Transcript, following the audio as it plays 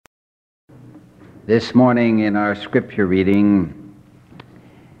This morning in our scripture reading,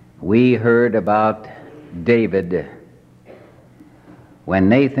 we heard about David when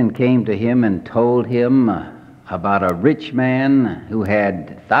Nathan came to him and told him about a rich man who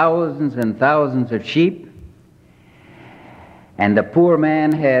had thousands and thousands of sheep, and the poor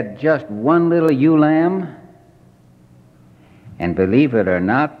man had just one little ewe lamb. And believe it or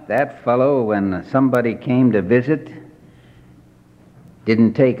not, that fellow, when somebody came to visit,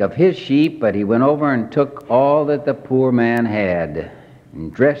 didn't take of his sheep, but he went over and took all that the poor man had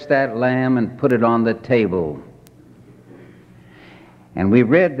and dressed that lamb and put it on the table. And we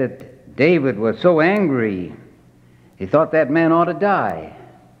read that David was so angry, he thought that man ought to die.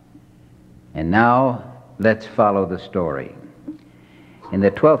 And now, let's follow the story. In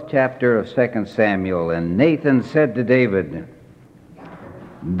the 12th chapter of 2 Samuel, and Nathan said to David,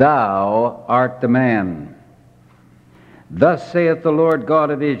 "Thou art the man. Thus saith the Lord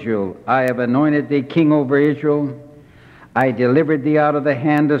God of Israel, I have anointed thee king over Israel. I delivered thee out of the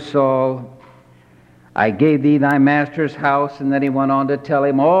hand of Saul. I gave thee thy master's house." And then he went on to tell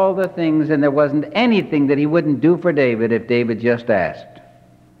him all the things, and there wasn't anything that he wouldn't do for David if David just asked.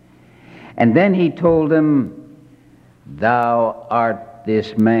 And then he told him, "Thou art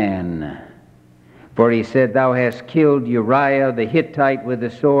this man. For he said, Thou hast killed Uriah the Hittite with the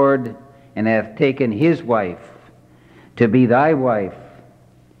sword, and hast taken his wife to be thy wife."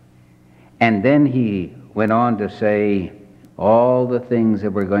 And then he went on to say all the things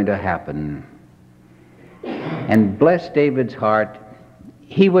that were going to happen. And bless David's heart.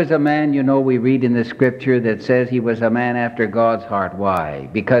 He was a man, we read in the scripture that says he was a man after God's heart. Why?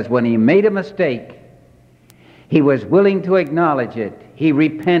 Because when he made a mistake, he was willing to acknowledge it. He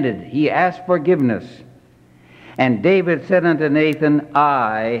repented. He asked forgiveness. And David said unto Nathan,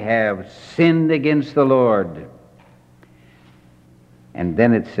 "I have sinned against the Lord." And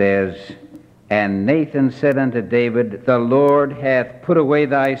then it says, "And Nathan said unto David, The Lord hath put away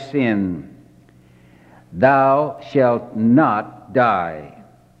thy sin. Thou shalt not die.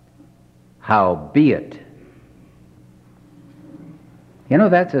 Howbeit."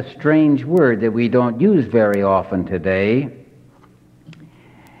 That's a strange word that we don't use very often today.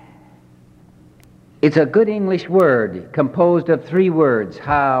 It's a good English word composed of three words,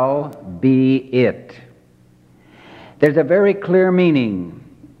 howbeit. There's a very clear meaning.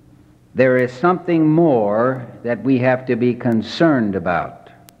 There is something more that we have to be concerned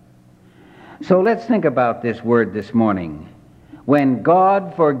about. So let's think about this word this morning. When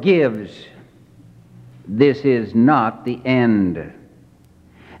God forgives, this is not the end.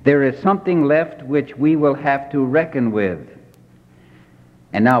 There is something left which we will have to reckon with.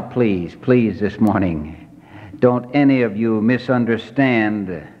 And now please this morning, don't any of you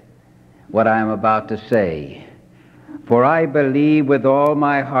misunderstand what I'm about to say. For I believe with all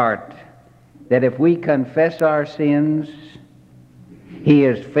my heart that if we confess our sins, He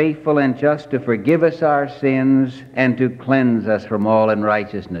is faithful and just to forgive us our sins and to cleanse us from all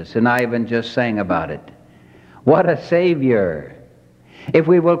unrighteousness. And Ivan just sang about it. What a Savior! If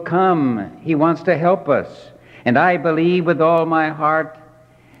we will come, He wants to help us. And I believe with all my heart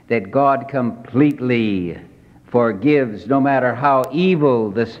that God completely forgives no matter how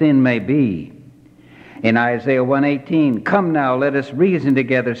evil the sin may be. In Isaiah 1:18, "Come now, let us reason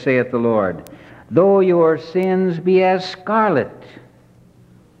together, saith the Lord. Though your sins be as scarlet,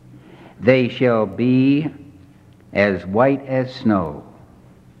 they shall be as white as snow.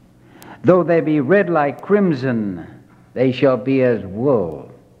 Though they be red like crimson, they shall be as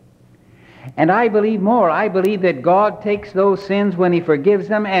wool." And I believe more. I believe that God takes those sins when He forgives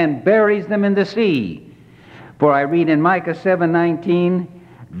them and buries them in the sea. For I read in Micah 7:19,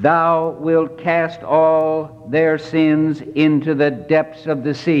 "Thou wilt cast all their sins into the depths of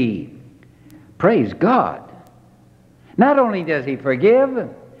the sea." Praise God. Not only does He forgive,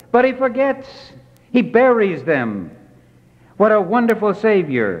 but He forgets. He buries them. What a wonderful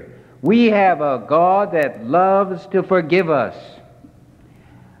Savior. We have a God that loves to forgive us.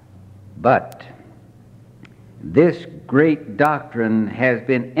 But this great doctrine has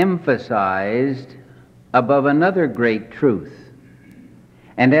been emphasized above another great truth.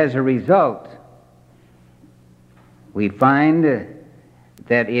 And as a result, we find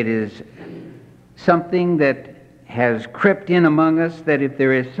that it is something that has crept in among us, that if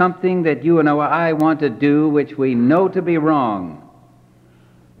there is something that you and I want to do which we know to be wrong,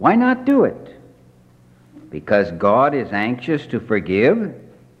 why not do it? Because God is anxious to forgive.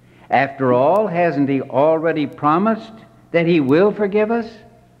 After all, hasn't He already promised that He will forgive us?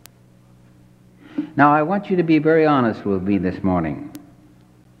 Now, I want you to be very honest with me this morning.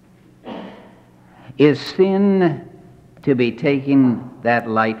 Is sin to be taken that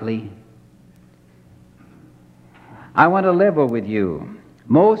lightly? I want to level with you.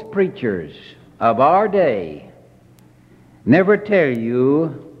 Most preachers of our day never tell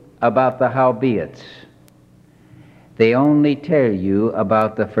you about the howbeits. They only tell you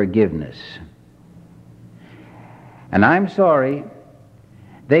about the forgiveness. And I'm sorry,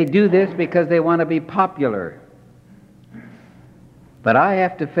 they do this because they want to be popular. But I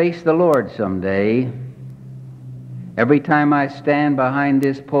have to face the Lord someday. Every time I stand behind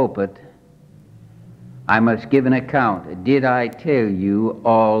this pulpit, I must give an account. Did I tell you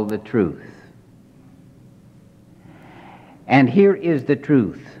all the truth? And here is the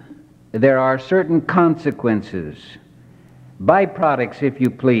truth. There are certain consequences, byproducts, if you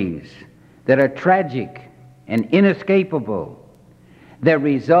please, that are tragic and inescapable, the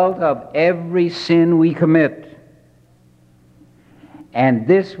result of every sin we commit. And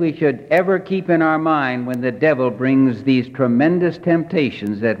this we should ever keep in our mind when the devil brings these tremendous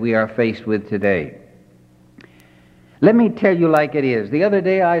temptations that we are faced with today. Let me tell you like it is. The other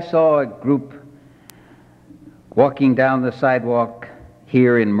day I saw a group walking down the sidewalk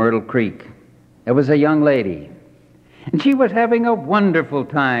here in Myrtle Creek. There was a young lady, and she was having a wonderful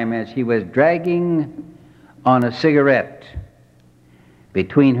time as she was dragging on a cigarette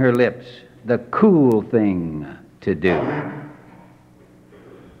between her lips, the cool thing to do.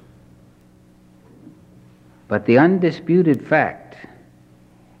 But the undisputed fact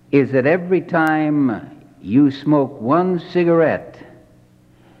is that every time you smoke one cigarette,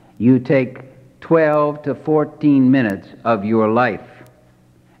 you take 12 to 14 minutes of your life.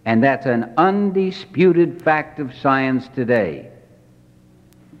 And that's an undisputed fact of science today.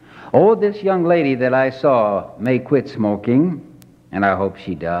 Oh, this young lady that I saw may quit smoking, and I hope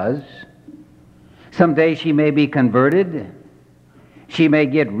she does. Someday she may be converted. She may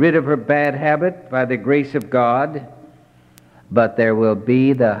get rid of her bad habit by the grace of God. But there will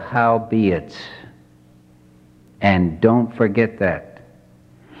be the howbeits. And don't forget that.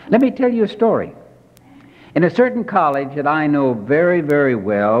 Let me tell you a story. In a certain college that I know very, very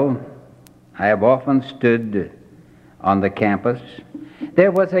well, I have often stood on the campus,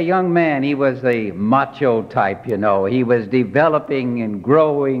 there was a young man. He was a macho type, you know. He was developing and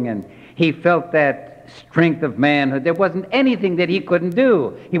growing, and he felt that strength of manhood. There wasn't anything that he couldn't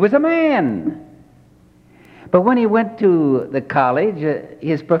do. He was a man. But when he went to the college,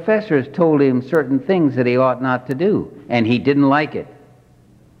 his professors told him certain things that he ought not to do, and he didn't like it.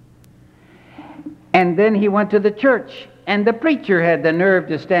 And then he went to the church, and the preacher had the nerve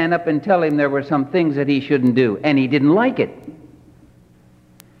to stand up and tell him there were some things that he shouldn't do, and he didn't like it.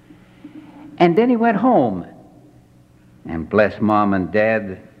 And then he went home, and bless Mom and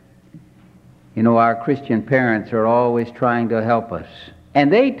Dad, you know, our Christian parents are always trying to help us.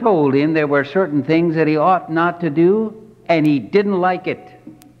 And they told him there were certain things that he ought not to do, and he didn't like it.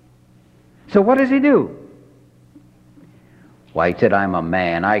 So what does he do? Why, he said, I'm a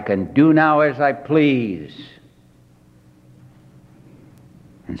man. I can do now as I please.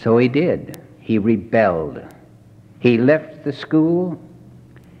 And so he did. He rebelled. He left the school.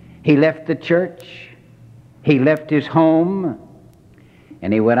 He left the church. He left his home.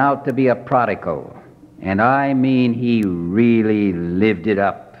 And he went out to be a prodigal. And I mean, he really lived it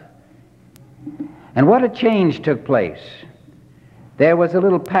up. And what a change took place. There was a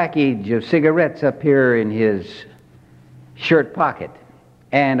little package of cigarettes up here in his shirt pocket.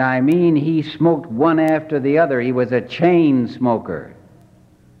 And I mean, he smoked one after the other. He was a chain smoker.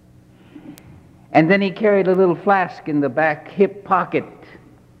 And then he carried a little flask in the back hip pocket,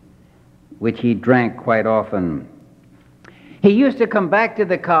 which he drank quite often. He used to come back to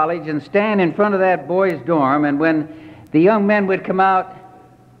the college and stand in front of that boy's dorm, and when the young men would come out,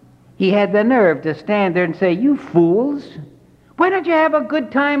 he had the nerve to stand there and say, "You fools, why don't you have a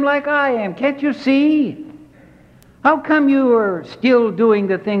good time like I am? Can't you see? How come you are still doing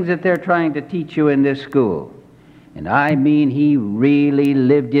the things that they're trying to teach you in this school?" And I mean, he really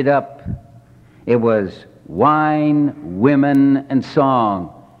lived it up. It was wine, women, and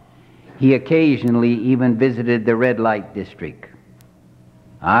song. He occasionally even visited the red light district.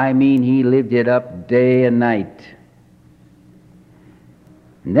 I mean, he lived it up day and night.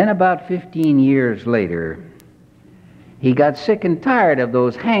 And then about 15 years later, he got sick and tired of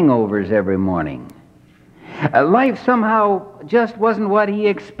those hangovers every morning. Life somehow just wasn't what he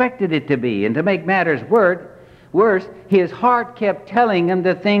expected it to be. And to make matters worse, his heart kept telling him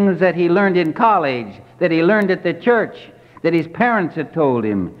the things that he learned in college, that he learned at the church, that his parents had told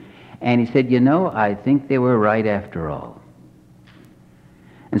him. And he said, you know, I think they were right after all.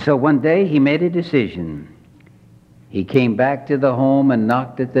 And so one day he made a decision. He came back to the home and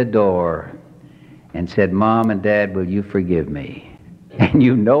knocked at the door and said, "Mom and Dad, will you forgive me? And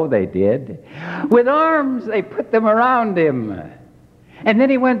you know they did. With arms, they put them around him. And then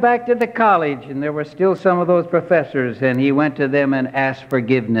he went back to the college, and there were still some of those professors, and he went to them and asked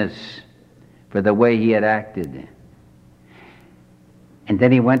forgiveness for the way he had acted. And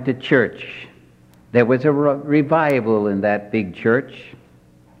then he went to church. There was a revival in that big church.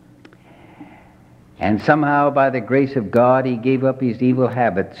 And somehow, by the grace of God, he gave up his evil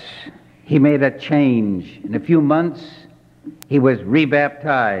habits. He made a change. In a few months, he was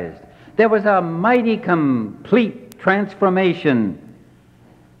rebaptized. There was a mighty complete transformation.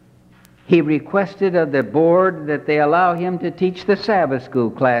 He requested of the board that they allow him to teach the Sabbath school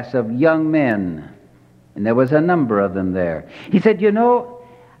class of young men. And there was a number of them there. He said, you know,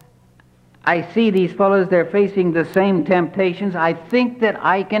 I see these fellows, they're facing the same temptations. I think that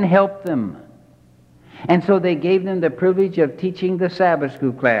I can help them. And so they gave them the privilege of teaching the Sabbath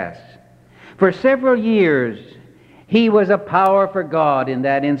school class. For several years, he was a power for God in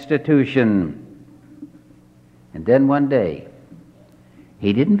that institution. And then one day,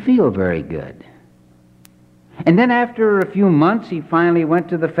 he didn't feel very good. And then after a few months, he finally went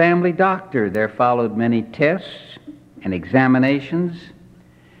to the family doctor. There followed many tests and examinations.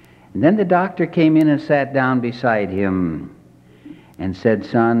 And then the doctor came in and sat down beside him and said,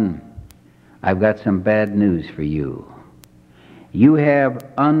 son, I've got some bad news for you. You have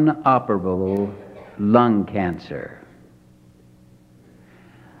unoperable lung cancer.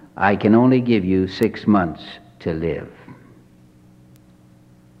 I can only give you 6 months to live.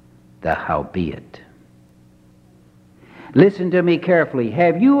 The howbeit. Listen to me carefully.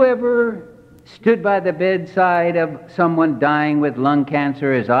 Have you ever stood by the bedside of someone dying with lung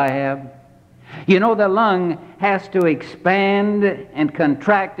cancer as I have? You know, the lung has to expand and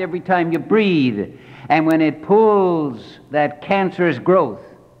contract every time you breathe. And when it pulls that cancerous growth,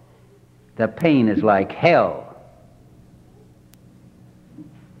 the pain is like hell.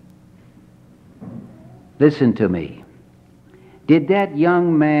 Listen to me. Did that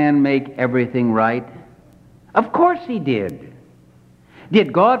young man make everything right? Of course he did.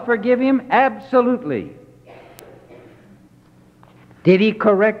 Did God forgive him? Absolutely. Did he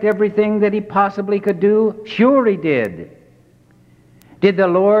correct everything that he possibly could do? Sure he did. Did the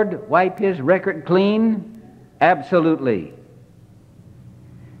Lord wipe his record clean? Absolutely.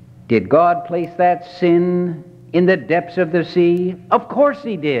 Did God place that sin in the depths of the sea? Of course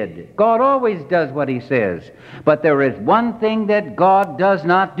he did. God always does what he says. But there is one thing that God does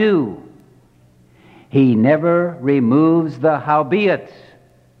not do. He never removes the howbeits.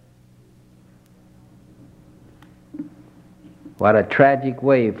 What a tragic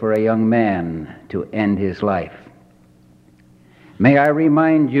way for a young man to end his life. May I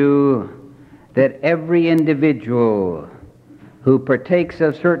remind you that every individual who partakes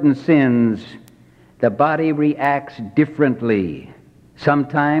of certain sins, the body reacts differently.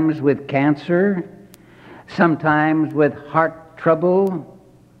 Sometimes with cancer, sometimes with heart trouble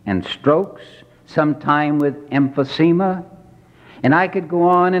and strokes, sometimes with emphysema. And I could go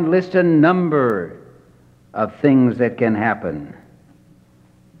on and list a number of things that can happen.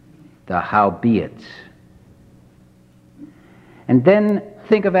 The howbeits. And then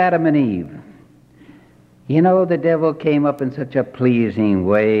think of Adam and Eve. You know, the devil came up in such a pleasing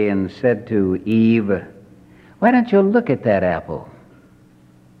way and said to Eve, why don't you look at that apple?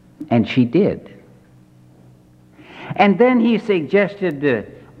 And she did. And then he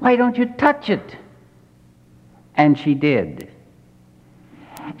suggested, why don't you touch it? And she did.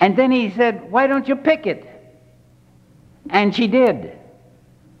 And then he said, why don't you pick it? And she did.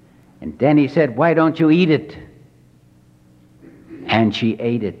 And then he said, why don't you eat it? And she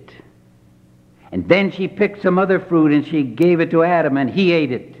ate it. And then she picked some other fruit and she gave it to Adam and he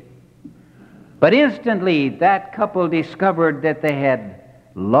ate it. But instantly that couple discovered that they had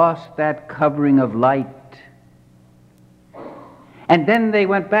lost that covering of light. And then they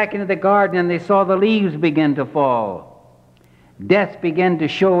went back into the garden and they saw the leaves begin to fall. Death began to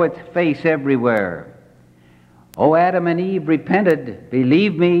show its face everywhere. Oh, Adam and Eve repented.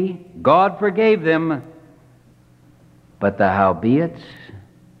 Believe me, God forgave them. But the howbeits?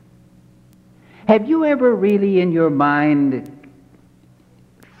 Have you ever really in your mind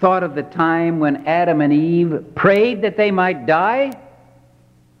thought of the time when Adam and Eve prayed that they might die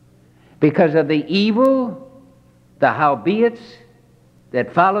because of the evil, the howbeits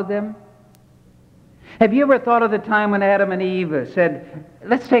that followed them? Have you ever thought of the time when Adam and Eve said,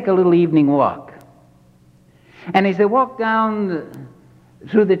 let's take a little evening walk? And as they walked down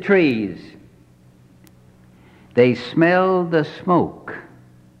through the trees, they smelled the smoke.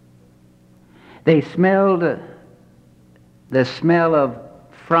 They smelled the smell of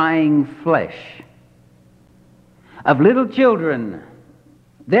frying flesh, of little children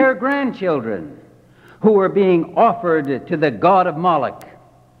their grandchildren, who were being offered to the god of Moloch,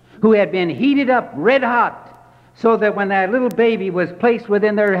 who had been heated up red hot, so that when that little baby was placed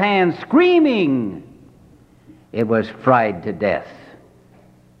within their hands, screaming, it was fried to death.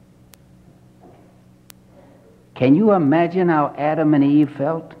 Can you imagine how Adam and Eve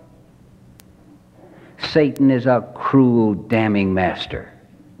felt? Satan is a cruel, damning master.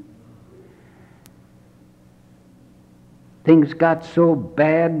 Things got so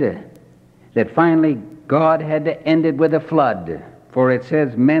bad that finally God had to end it with a flood. For it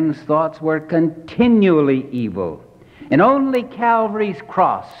says men's thoughts were continually evil, and only Calvary's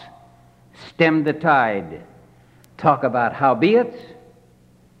cross stemmed the tide. Talk about howbeit.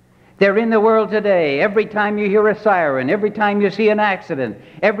 They're in the world today. Every time you hear a siren, every time you see an accident,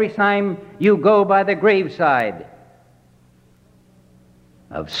 every time you go by the graveside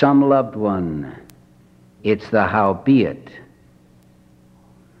of some loved one, it's the howbeit.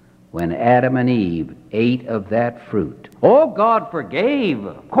 When Adam and Eve ate of that fruit. Oh, God forgave.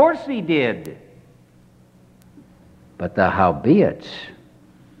 Of course He did. But the howbeits.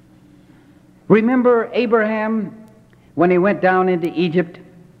 Remember Abraham, when he went down into Egypt,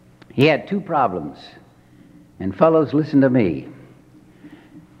 he had two problems. And fellows, listen to me.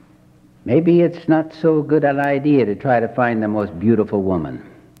 Maybe it's not so good an idea to try to find the most beautiful woman.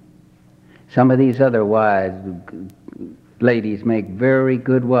 Some of these other ladies make very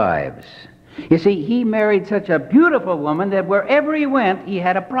good wives. You see, he married such a beautiful woman that wherever he went, he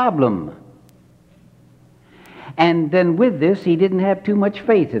had a problem. And then with this, he didn't have too much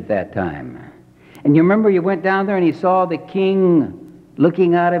faith at that time. And you remember you went down there and he saw the king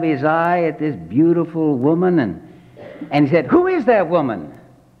looking out of his eye at this beautiful woman, and he said, "Who is that woman?"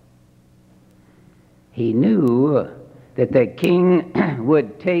 He knew that the king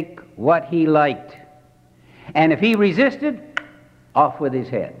would take what he liked. And if he resisted, off with his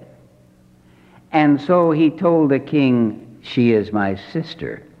head. And so he told the king, "She is my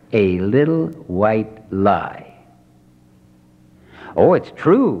sister." A little white lie. Oh, it's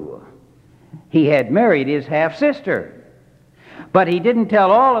true. He had married his half-sister. But he didn't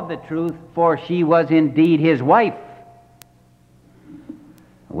tell all of the truth, for she was indeed his wife.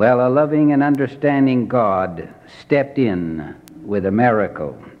 Well, a loving and understanding God stepped in with a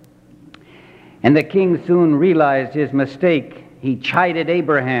miracle. And the king soon realized his mistake. He chided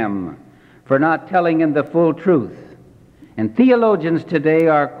Abraham for not telling him the full truth. And theologians today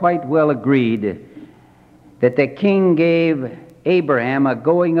are quite well agreed that the king gave Abraham a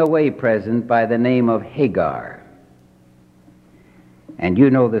going-away present by the name of Hagar. And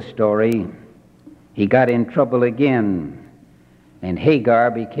you know the story. He got in trouble again, and Hagar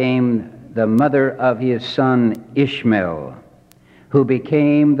became the mother of his son Ishmael, who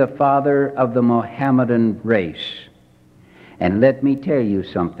became the father of the Mohammedan race. And let me tell you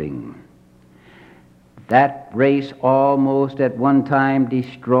something. That race almost at one time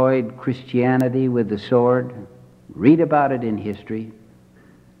destroyed Christianity with the sword. Read about it in history.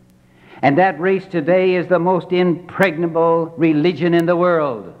 And that race today is the most impregnable religion in the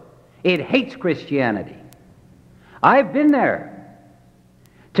world. It hates Christianity. I've been there.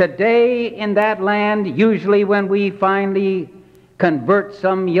 Today in that land, usually when we finally convert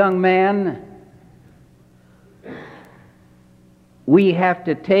some young man, we have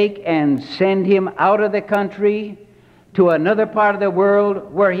to take and send him out of the country to another part of the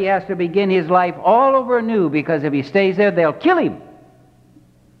world where he has to begin his life all over anew, because if he stays there, they'll kill him.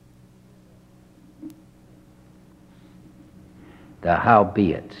 The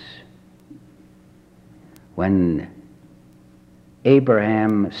howbeits. When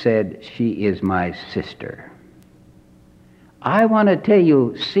Abraham said, "She is my sister," I want to tell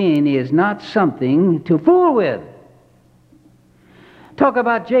you, sin is not something to fool with. Talk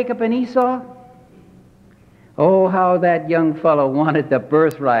about Jacob and Esau. Oh, how that young fellow wanted the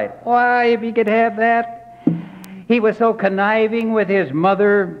birthright. Why, if he could have that. He was so conniving with his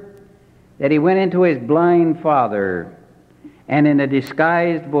mother that he went into his blind father and in a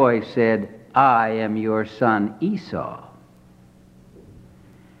disguised voice said, "I am your son Esau."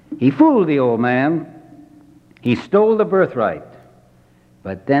 He fooled the old man. He stole the birthright.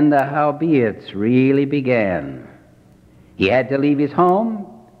 But then the howbeits really began. He had to leave his home,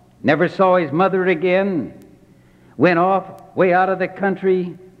 never saw his mother again, went off way out of the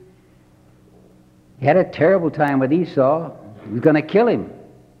country. He had a terrible time with Esau. He was going to kill him.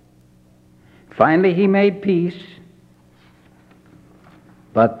 Finally, he made peace.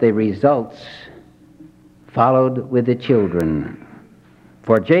 But the results followed with the children.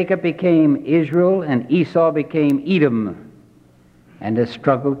 For Jacob became Israel and Esau became Edom. And the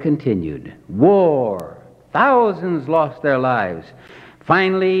struggle continued. War. Thousands lost their lives.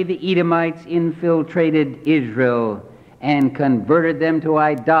 Finally, the Edomites infiltrated Israel and converted them to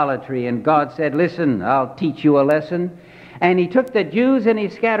idolatry. And God said, listen, I'll teach you a lesson. And he took the Jews and he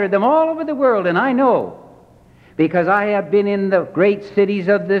scattered them all over the world. And I know, because I have been in the great cities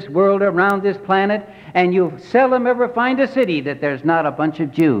of this world around this planet, and you seldom ever find a city that there's not a bunch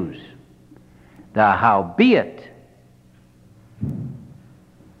of Jews. The howbeit,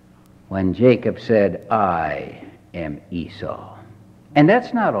 when Jacob said, I am Esau. And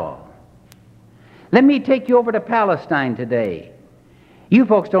that's not all. Let me take you over to Palestine today. You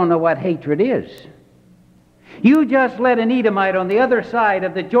folks don't know what hatred is. You just let an Edomite on the other side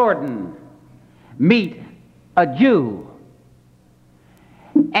of the Jordan meet a Jew,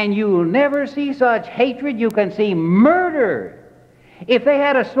 and you'll never see such hatred. You can see murder. If they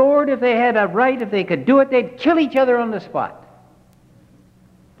had a sword, if they had a right, if they could do it, they'd kill each other on the spot.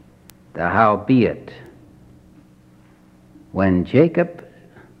 The howbeit, when Jacob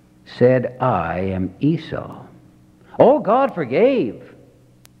said, I am Esau. Oh, God forgave.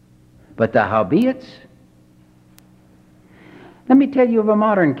 But the howbeits? Let me tell you of a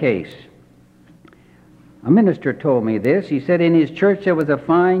modern case. A minister told me this. He said in his church there was a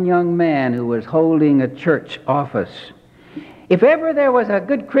fine young man who was holding a church office. If ever there was a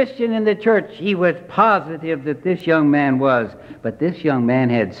good Christian in the church, he was positive that this young man was. But this young man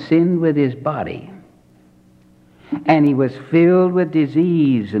had sinned with his body. And he was filled with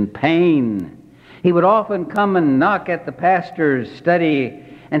disease and pain. He would often come and knock at the pastor's study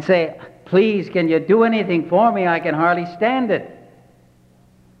and say, please, can you do anything for me? I can hardly stand it.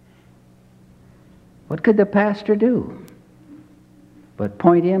 What could the pastor do but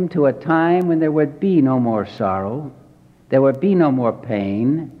point him to a time when there would be no more sorrow, there would be no more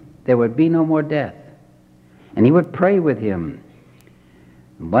pain, there would be no more death? And he would pray with him.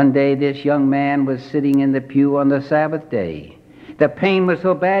 One day this young man was sitting in the pew on the Sabbath day. The pain was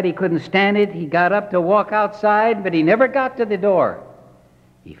so bad he couldn't stand it. He got up to walk outside, but he never got to the door.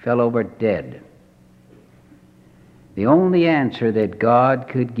 He fell over dead. The only answer that God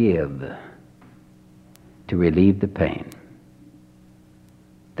could give to relieve the pain,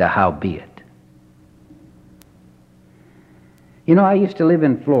 the howbeit. You know, I used to live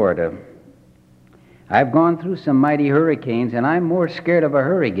in Florida. I've gone through some mighty hurricanes, and I'm more scared of a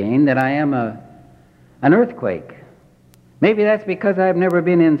hurricane than I am an earthquake. Maybe that's because I've never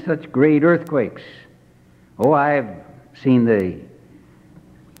been in such great earthquakes. Oh, I've seen the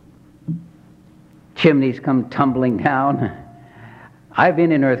chimneys come tumbling down. I've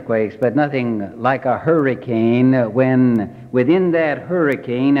been in earthquakes, but nothing like a hurricane when within that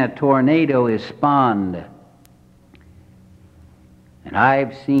hurricane a tornado is spawned. And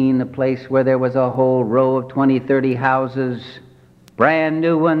I've seen a place where there was a whole row of 20, 30 houses, brand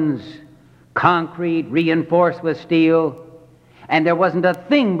new ones, concrete, reinforced with steel, and there wasn't a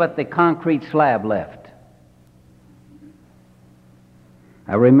thing but the concrete slab left.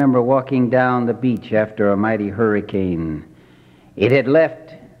 I remember walking down the beach after a mighty hurricane. It had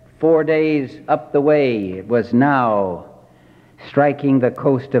left 4 days up the way. It was now striking the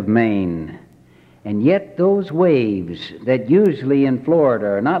coast of Maine. And yet those waves that usually in Florida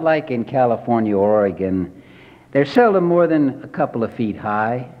are not like in California or Oregon, they're seldom more than a couple of feet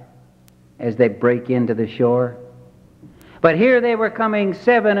high as they break into the shore. But here they were coming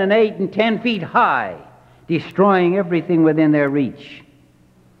 7 and 8 and 10 feet high, destroying everything within their reach.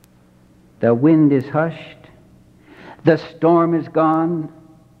 The wind is hushed. The storm is gone.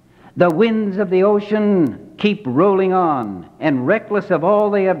 The winds of the ocean keep rolling on, and reckless of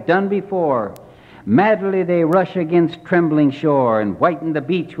all they have done before, madly they rush against trembling shore and whiten the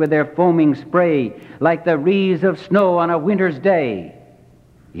beach with their foaming spray like the wreaths of snow on a winter's day.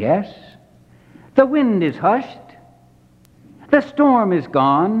 Yes, the wind is hushed. The storm is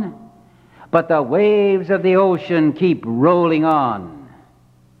gone, but the waves of the ocean keep rolling on.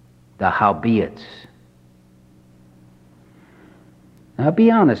 The howbeits. Now be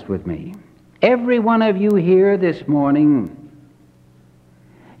honest with me. Every one of you here this morning,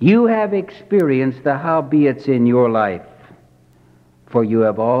 you have experienced the howbeits in your life, for you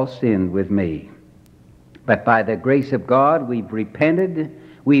have all sinned with me. But by the grace of God, we've repented,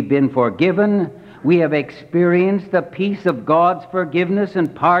 we've been forgiven, we have experienced the peace of God's forgiveness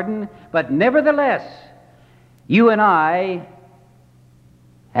and pardon, but nevertheless, you and I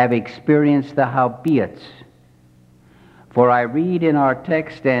have experienced the howbeits. For I read in our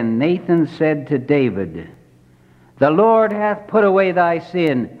text, and Nathan said to David, the Lord hath put away thy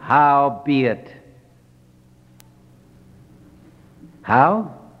sin, howbeit.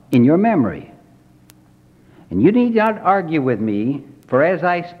 How? In your memory. And you need not argue with me, for as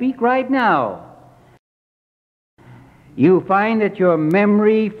I speak right now, You find that your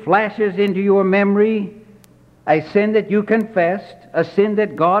memory flashes into your memory a sin that you confessed, a sin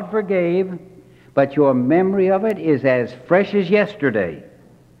that God forgave, but your memory of it is as fresh as yesterday.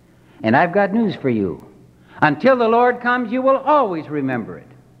 And I've got news for you. Until the Lord comes, you will always remember it.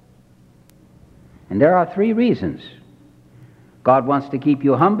 And there are three reasons. God wants to keep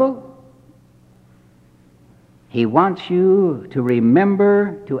you humble. He wants you to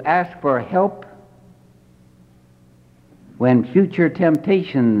remember to ask for help when future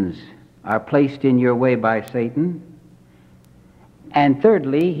temptations are placed in your way by Satan. And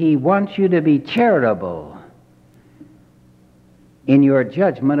thirdly, he wants you to be charitable in your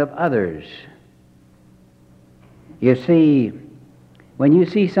judgment of others. You see, when you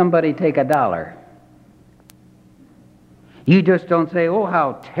see somebody take $1, you just don't say, "Oh,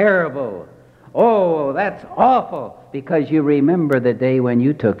 how terrible. Oh, that's awful," because you remember the day when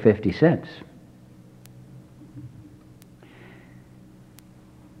you took 50 cents.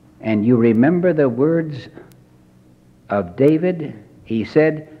 And you remember the words of David. He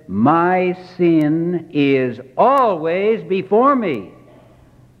said, "My sin is always before me."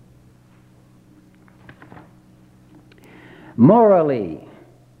 Morally,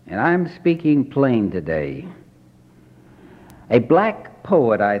 and I'm speaking plain today, a black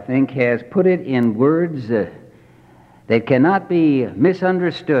poet, I think, has put it in words that cannot be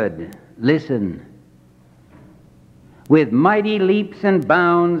misunderstood. Listen. "With mighty leaps and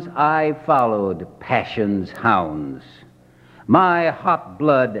bounds I followed passion's hounds. My hot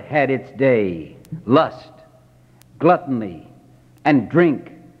blood had its day, lust, gluttony, and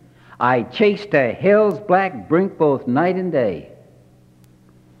drink. I chased a hell's black brink both night and day.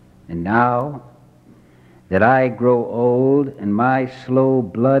 And now that I grow old and my slow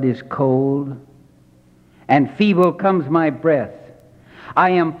blood is cold, and feeble comes my breath,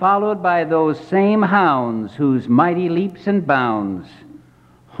 I am followed by those same hounds whose mighty leaps and bounds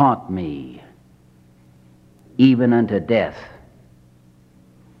haunt me even unto death."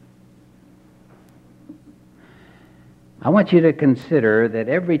 I want you to consider that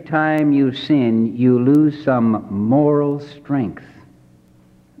every time you sin, you lose some moral strength.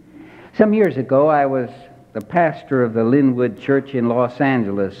 Some years ago, I was the pastor of the Linwood Church in Los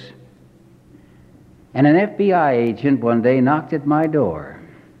Angeles, and an FBI agent one day knocked at my door.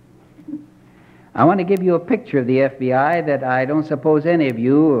 I want to give you a picture of the FBI that I don't suppose any of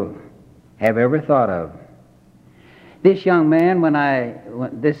you have ever thought of. This young man,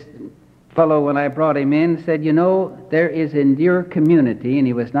 this fellow, when I brought him in, said, "You know, there is in your community," and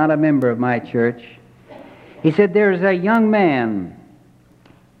he was not a member of my church, he said, "there's a young man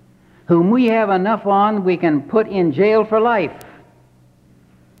whom we have enough on we can put in jail for life.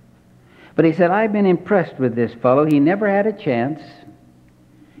 But," he said, "I've been impressed with this fellow. He never had a chance.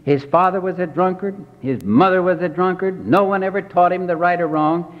 His father was a drunkard. His mother was a drunkard. No one ever taught him the right or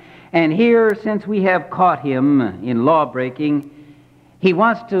wrong. And here, since we have caught him in law-breaking, he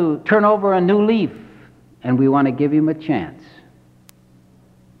wants to turn over a new leaf, and we want to give him a chance."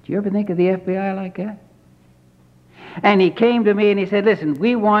 Do you ever think of the FBI like that? And he came to me and he said, "Listen,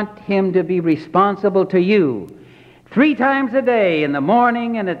 we want him to be responsible to you. 3 times a day, in the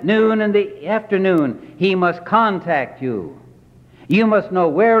morning and at noon and the afternoon, he must contact you. You must know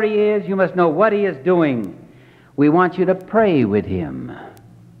where he is. You must know what he is doing. We want you to pray with him.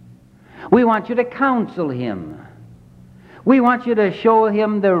 We want you to counsel him. We want you to show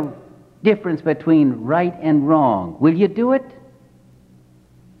him the difference between right and wrong. Will you do it?"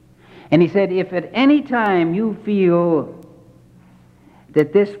 And he said, "If at any time you feel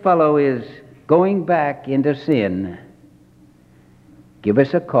that this fellow is going back into sin, give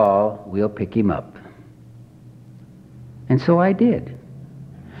us a call. We'll pick him up." And so I did.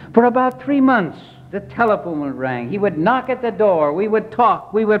 For about 3 months, the telephone would ring. He would knock at the door. We would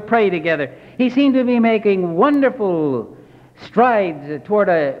talk. We would pray together. He seemed to be making wonderful strides toward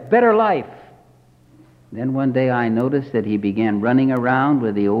a better life. Then one day I noticed that he began running around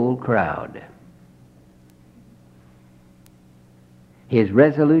with the old crowd. His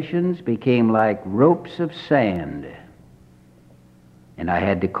resolutions became like ropes of sand, and I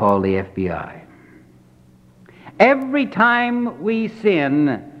had to call the FBI. Every time we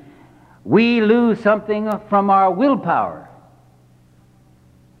sin, we lose something from our willpower.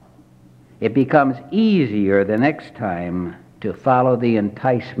 It becomes easier the next time to follow the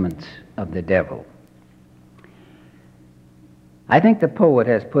enticements of the devil. I think the poet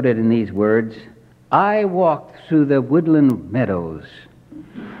has put it in these words, "I walked through the woodland meadows,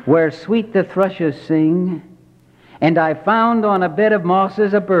 where sweet the thrushes sing, and I found on a bed of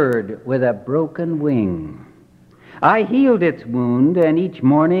mosses a bird with a broken wing. I healed its wound, and each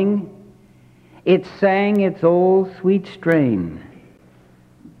morning It sang its old sweet strain,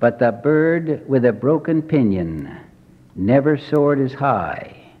 but the bird with a broken pinion never soared as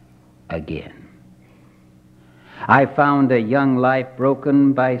high again. I found a young life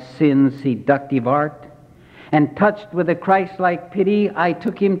broken by sin's seductive art, and touched with a Christ-like pity, I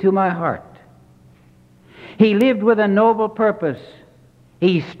took him to my heart. He lived with a noble purpose.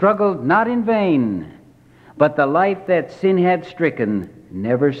 He struggled not in vain, but the life that sin had stricken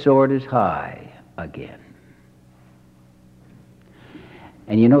never soared as high again.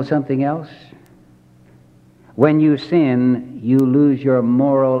 And you know something else? When you sin, you lose your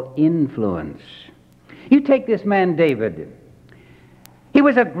moral influence. You take this man David. He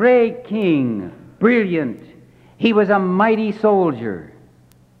was a great king, brilliant. He was a mighty soldier.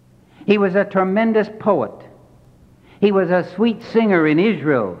 He was a tremendous poet. He was a sweet singer in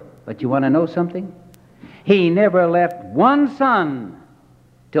Israel. But you want to know something? He never left one son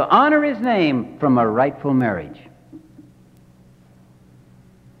to honor his name from a rightful marriage.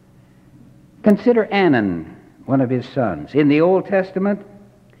 Consider Anan, one of his sons. In the Old Testament,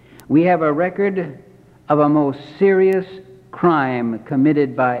 we have a record of a most serious crime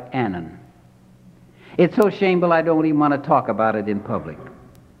committed by Anan. It's so shameful I don't even want to talk about it in public.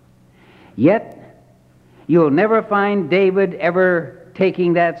 Yet, you'll never find David ever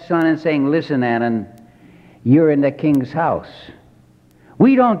taking that son and saying, "Listen, Anan, you're in the king's house.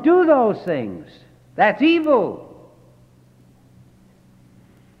 We don't do those things. That's evil."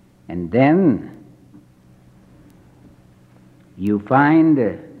 And then you find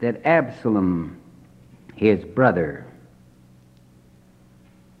that Absalom, his brother,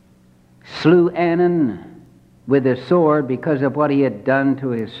 slew Anan with a sword because of what he had done to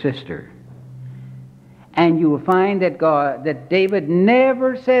his sister. And you will find that David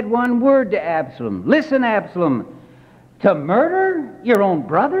never said one word to Absalom. "Listen, Absalom, to murder your own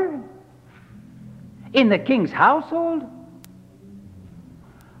brother in the king's household?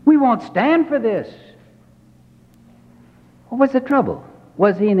 We won't stand for this." What was the trouble?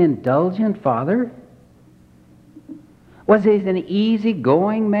 Was he an indulgent father? Was he an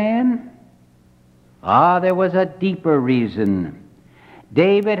easy-going man? There was a deeper reason.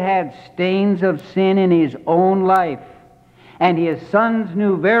 David had stains of sin in his own life, and his sons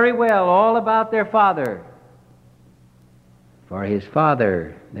knew very well all about their father. For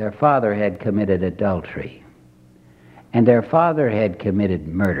their father had committed adultery, and their father had committed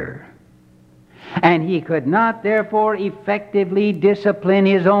murder. And he could not, therefore, effectively discipline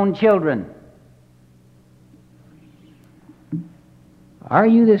his own children. Are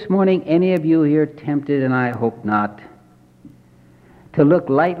you this morning, any of you here, tempted, and I hope not, to look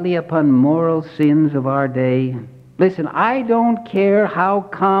lightly upon moral sins of our day? Listen, I don't care how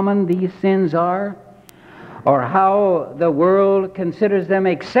common these sins are, or how the world considers them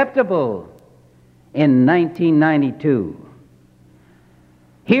acceptable in 1992.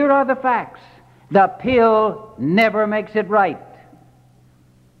 Here are the facts. The pill never makes it right.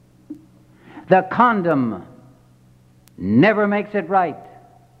 The condom never makes it right.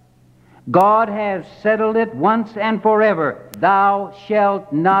 God has settled it once and forever. Thou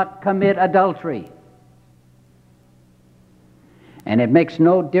shalt not commit adultery. And it makes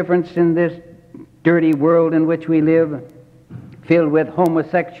no difference in this dirty world in which we live, filled with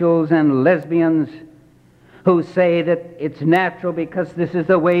homosexuals and lesbians who say that it's natural because this is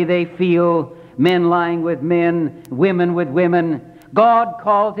the way they feel, men lying with men, women with women. God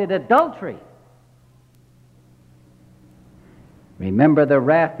calls it adultery. Remember the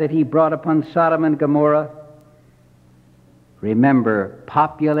wrath that he brought upon Sodom and Gomorrah? Remember,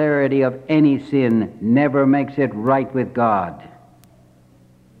 popularity of any sin never makes it right with God.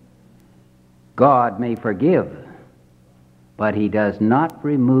 God may forgive, but he does not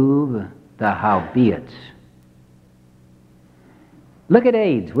remove the howbeits. Look at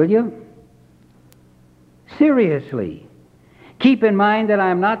AIDS, will you? Seriously. Keep in mind that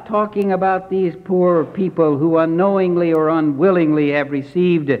I'm not talking about these poor people who unknowingly or unwillingly have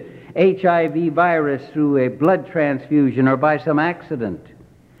received HIV virus through a blood transfusion or by some accident.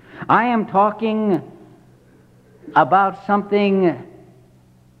 I am talking about something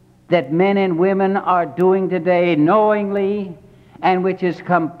that men and women are doing today knowingly and which is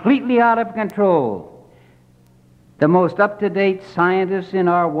completely out of control. The most up-to-date scientists in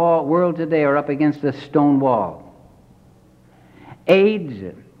our world today are up against a stone wall.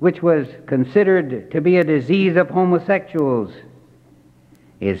 AIDS, which was considered to be a disease of homosexuals,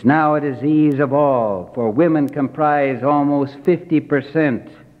 is now a disease of all, for women comprise almost 50%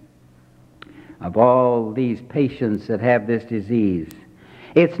 of all these patients that have this disease.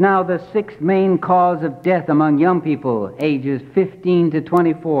 It's now the sixth main cause of death among young people, ages 15 to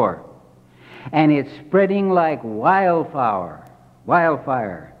 24. And it's spreading like wildfire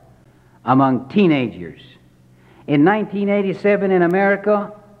among teenagers. In 1987 in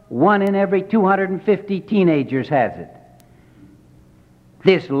America, 1 in every 250 teenagers has it.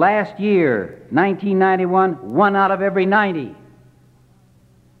 This last year, 1991, 1 out of every 90.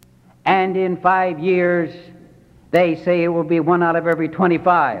 And in 5 years, they say it will be 1 out of every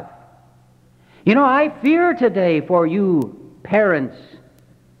 25. You know, I fear today for you parents.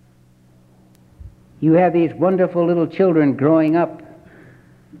 You have these wonderful little children growing up.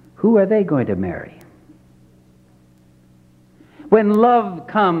 Who are they going to marry? When love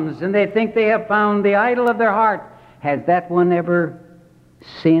comes and they think they have found the idol of their heart, has that one ever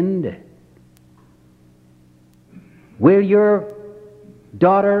sinned? Will your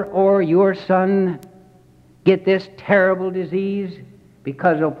daughter or your son get this terrible disease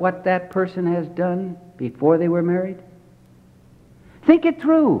because of what that person has done before they were married? Think it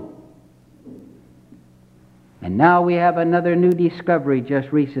through. And now we have another new discovery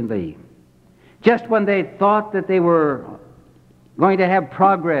just recently. Just when they thought that they were going to have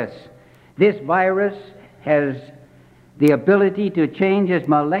progress, this virus has the ability to change its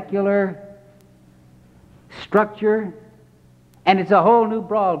molecular structure, and it's a whole new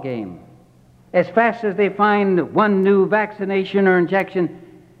ball game. As fast as they find one new vaccination or injection,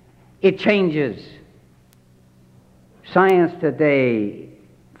 it changes. Science today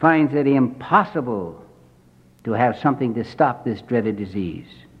finds it impossible to have something to stop this dreaded disease.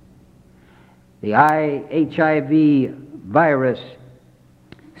 The HIV virus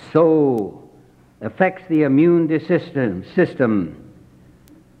so affects the immune system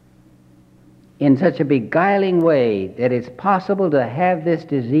in such a beguiling way that it's possible to have this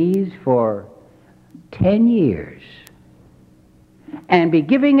disease for 10 years and be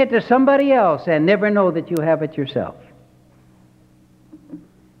giving it to somebody else and never know that you have it yourself.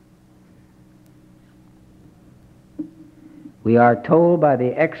 We are told by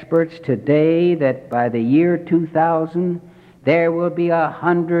the experts today that by the year 2000, there will be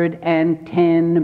 110